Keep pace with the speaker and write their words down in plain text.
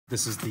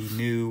This is the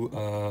new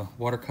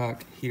water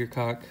cock, heater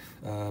cock,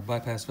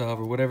 bypass valve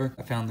or whatever.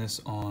 I found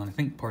this on, I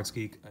think, Parts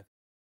Geek.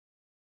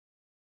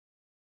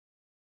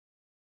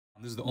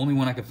 This is the only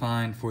one I could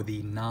find for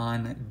the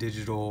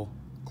non-digital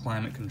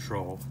climate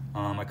control.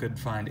 I couldn't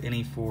find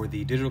any for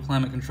the digital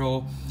climate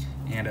control,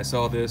 and I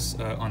saw this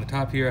on the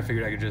top here. I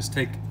figured I could just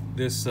take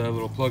this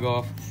little plug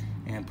off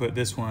and put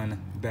this one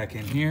back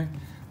in here.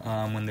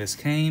 When this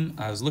came,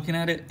 I was looking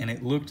at it and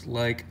it looked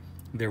like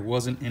there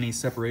wasn't any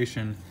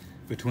separation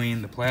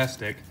between the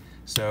plastic,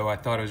 so I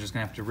thought I was just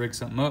gonna have to rig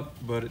something up,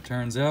 but it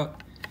turns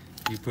out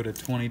you put a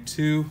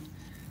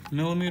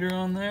 22mm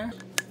on there,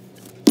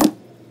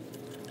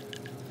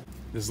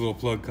 this little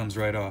plug comes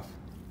right off.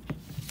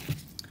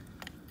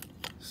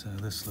 So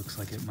this looks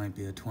like it might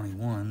be a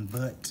 21,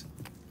 but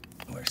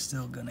we're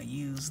still gonna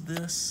use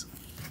this.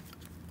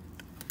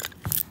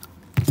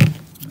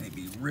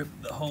 Maybe rip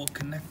the whole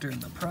connector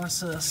in the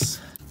process.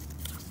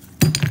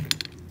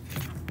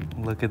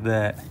 Look at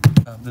that.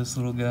 Pop this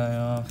little guy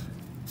off.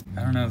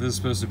 I don't know if this is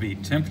supposed to be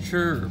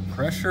temperature or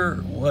pressure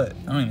or what.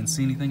 I don't even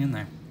see anything in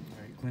there. All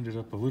right, cleaned it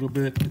up a little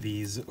bit.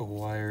 These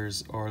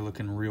wires are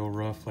looking real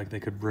rough, like they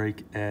could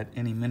break at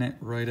any minute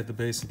right at the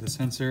base of the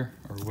sensor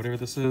or whatever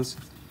this is.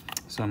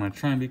 So I'm gonna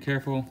try and be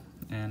careful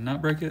and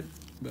not break it,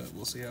 but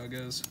we'll see how it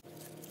goes.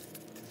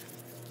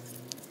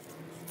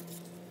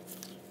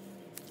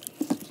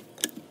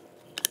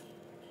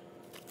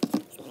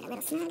 A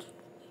little snug.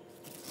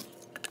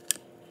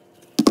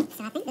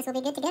 So I think this will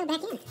be good to go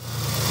back in.